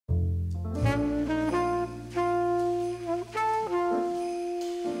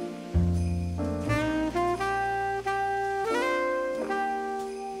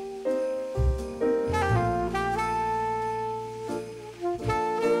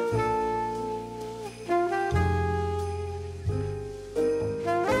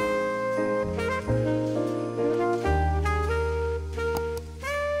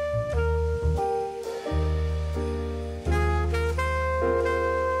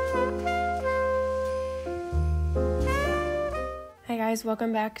guys,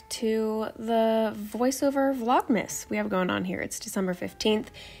 welcome back to the voiceover Vlogmas we have going on here. It's December 15th,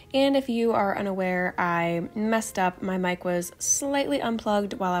 and if you are unaware, I messed up. My mic was slightly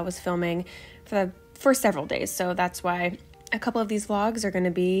unplugged while I was filming for several days, so that's why a couple of these vlogs are going to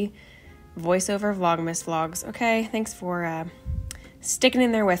be voiceover Vlogmas vlogs. Okay, thanks for sticking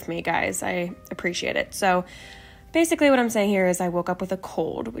in there with me, guys. I appreciate it. So basically what I'm saying here is I woke up with a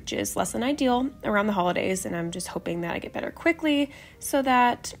cold, which is less than ideal around the holidays, and I'm just hoping that I get better quickly so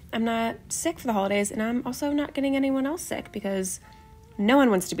that I'm not sick for the holidays, and I'm also not getting anyone else sick because no one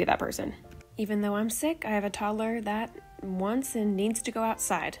wants to be that person. Even though I'm sick, I have a toddler that wants and needs to go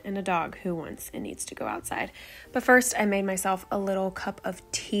outside, and a dog who wants and needs to go outside. But first, I made myself a little cup of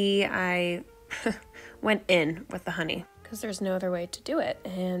tea. I went in with the honey because there's no other way to do it,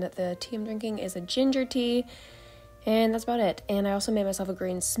 and the tea I'm drinking is a ginger tea. And that's about it. And I also made myself a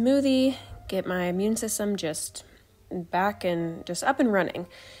green smoothie, get my immune system just back and just up and running.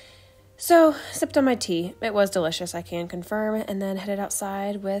 So, sipped on my tea. It was delicious, I can confirm. And then headed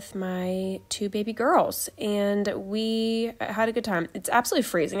outside with my two baby girls. And we had a good time. It's absolutely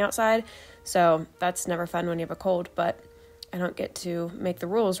freezing outside, so that's never fun when you have a cold. But I don't get to make the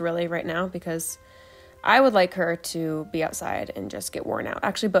rules really right now because I would like her to be outside and just get worn out.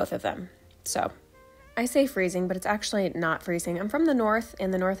 Actually, both of them. So I say freezing, but it's actually not freezing. I'm from the north,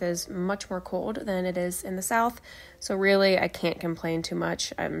 and the north is much more cold than it is in the south. So really, I can't complain too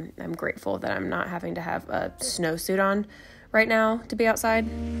much. I'm grateful that I'm not having to have a snowsuit on right now to be outside.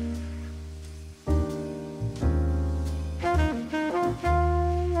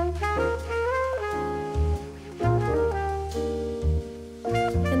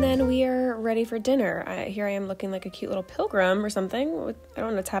 And then we are ready for dinner. Here I am looking like a cute little pilgrim or something. I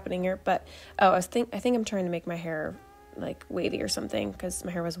don't know what's happening here, but I think I'm trying to make my hair like wavy or something because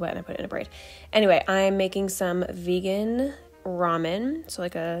my hair was wet and I put it in a braid. Anyway, I'm making some vegan ramen, so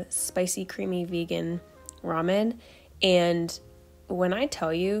like a spicy, creamy vegan ramen. And when I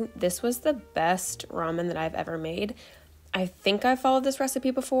tell you, this was the best ramen that I've ever made. I think I've followed this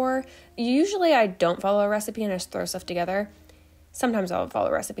recipe before. Usually I don't follow a recipe and I just throw stuff together. Sometimes I'll follow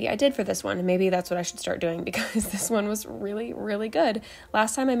a recipe. I did for this one, and maybe that's what I should start doing because this one was really, really good.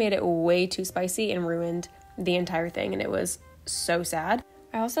 Last time I made it way too spicy and ruined the entire thing, and it was so sad.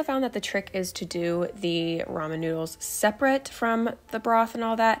 I also found that the trick is to do the ramen noodles separate from the broth and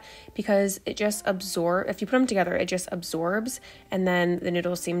all that because it just absorbs. If you put them together, it just absorbs, and then the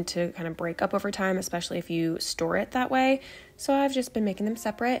noodles seem to kind of break up over time, especially if you store it that way. So I've just been making them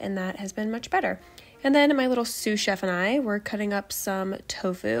separate, and that has been much better. And then my little sous chef and I were cutting up some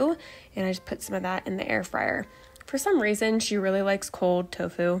tofu, and I just put some of that in the air fryer. For some reason, she really likes cold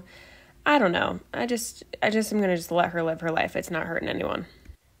tofu. I don't know. I just am going to just let her live her life. It's not hurting anyone.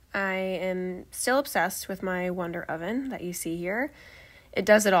 I am still obsessed with my Wonder Oven that you see here. It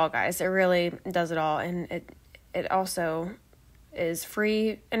does it all, guys. It really does it all, and it also is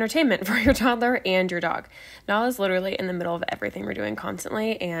free entertainment for your toddler and your dog. Nala's literally in the middle of everything we're doing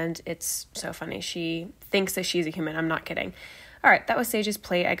constantly, and it's so funny. She thinks that she's a human. I'm not kidding. All right, that was Sage's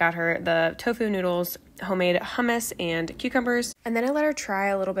plate. I got her the tofu noodles, homemade hummus, and cucumbers. And then I let her try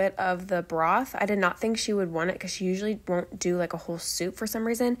a little bit of the broth. I did not think she would want it because she usually won't do like a whole soup for some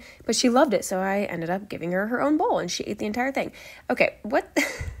reason, but she loved it. So I ended up giving her her own bowl, and she ate the entire thing. Okay, what?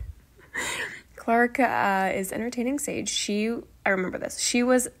 Clark is entertaining Sage. I remember this. She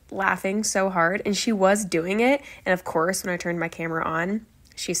was laughing so hard, and she was doing it. And of course, when I turned my camera on,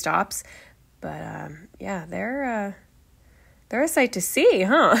 she stops. But yeah, they're a sight to see,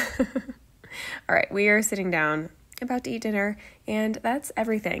 huh? All right, we are sitting down, about to eat dinner, and that's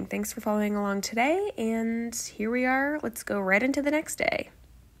everything. Thanks for following along today, and here we are. Let's go right into the next day.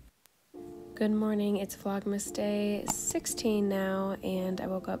 Good morning. It's Vlogmas day 16 now, and I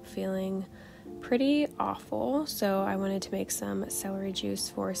woke up feeling pretty awful, so I wanted to make some celery juice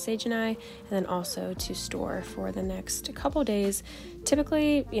for Sage and I, and then also to store for the next couple days.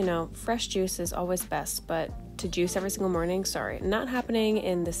 Typically, fresh juice is always best, but to juice every single morning, sorry, not happening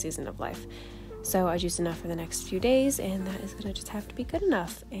in this season of life. So I juiced enough for the next few days, and that is gonna just have to be good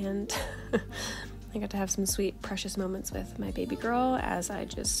enough. And I got to have some sweet, precious moments with my baby girl as I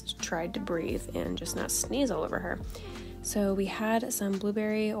just tried to breathe and just not sneeze all over her. So we had some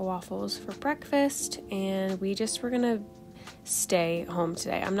blueberry waffles for breakfast, and we just were gonna stay home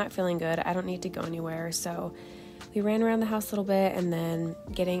today. I'm not feeling good. I don't need to go anywhere. So we ran around the house a little bit, and then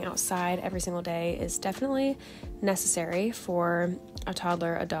getting outside every single day is definitely necessary for a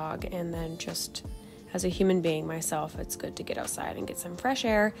toddler, a dog, and then just as a human being myself, it's good to get outside and get some fresh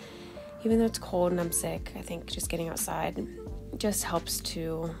air. Even though it's cold and I'm sick, I think just getting outside just helps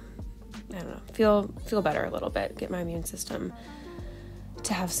to, I don't know, feel better a little bit, get my immune system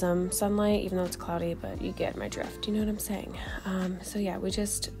to have some sunlight, even though it's cloudy, but you get my drift. You know what I'm saying? So yeah, we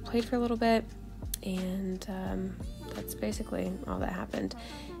just played for a little bit, and that's basically all that happened.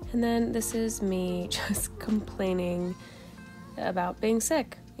 And then this is me just complaining about being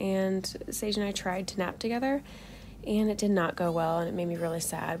sick. And Sage and I tried to nap together, and it did not go well, and it made me really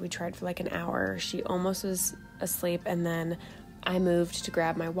sad. We tried for like an hour. She almost was asleep, and then I moved to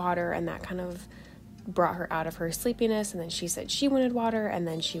grab my water, and that kind of brought her out of her sleepiness. And then she said she wanted water, and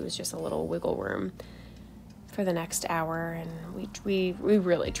then she was just a little wiggle room for the next hour. And we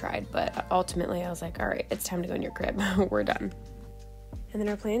really tried, but ultimately I was like, all right, it's time to go in your crib. We're done. And then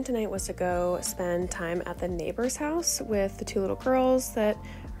our plan tonight was to go spend time at the neighbor's house with the 2 little girls that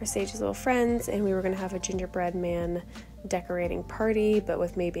are Sage's little friends, and we were going to have a gingerbread man decorating party. But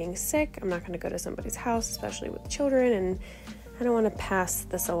with me being sick, I'm not going to go to somebody's house, especially with children, and I don't want to pass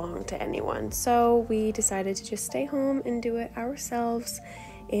this along to anyone. So we decided to just stay home and do it ourselves.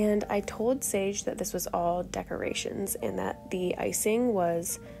 And I told Sage that this was all decorations and that the icing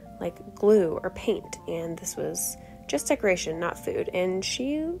was like glue or paint, and this was just decoration, not food. And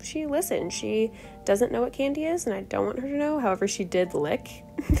she listened. She doesn't know what candy is, and I don't want her to know. However, she did lick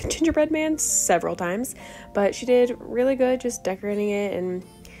the gingerbread man several times, but she did really good just decorating it. And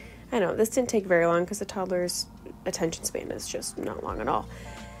I know this didn't take very long because a toddler's attention span is just not long at all.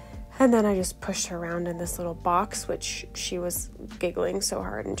 And then I just pushed her around in this little box, which she was giggling so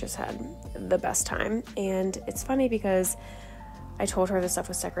hard and just had the best time. And it's funny because I told her this stuff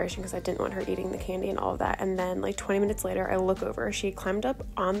was decoration because I didn't want her eating the candy and all of that. And then like 20 minutes later, I look over, she climbed up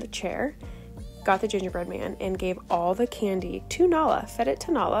on the chair, got the gingerbread man, and gave all the candy to Nala, fed it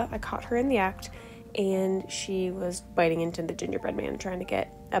to Nala. I caught her in the act, and she was biting into the gingerbread man trying to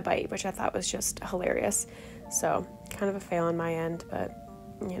get a bite, which I thought was just hilarious. So kind of a fail on my end, but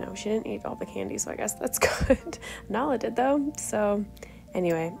you know, she didn't eat all the candy, so I guess that's good. Nala did though. So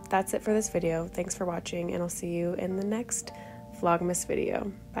anyway, that's it for this video. Thanks for watching, and I'll see you in the next Vlogmas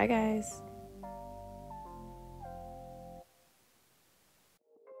video. Bye guys.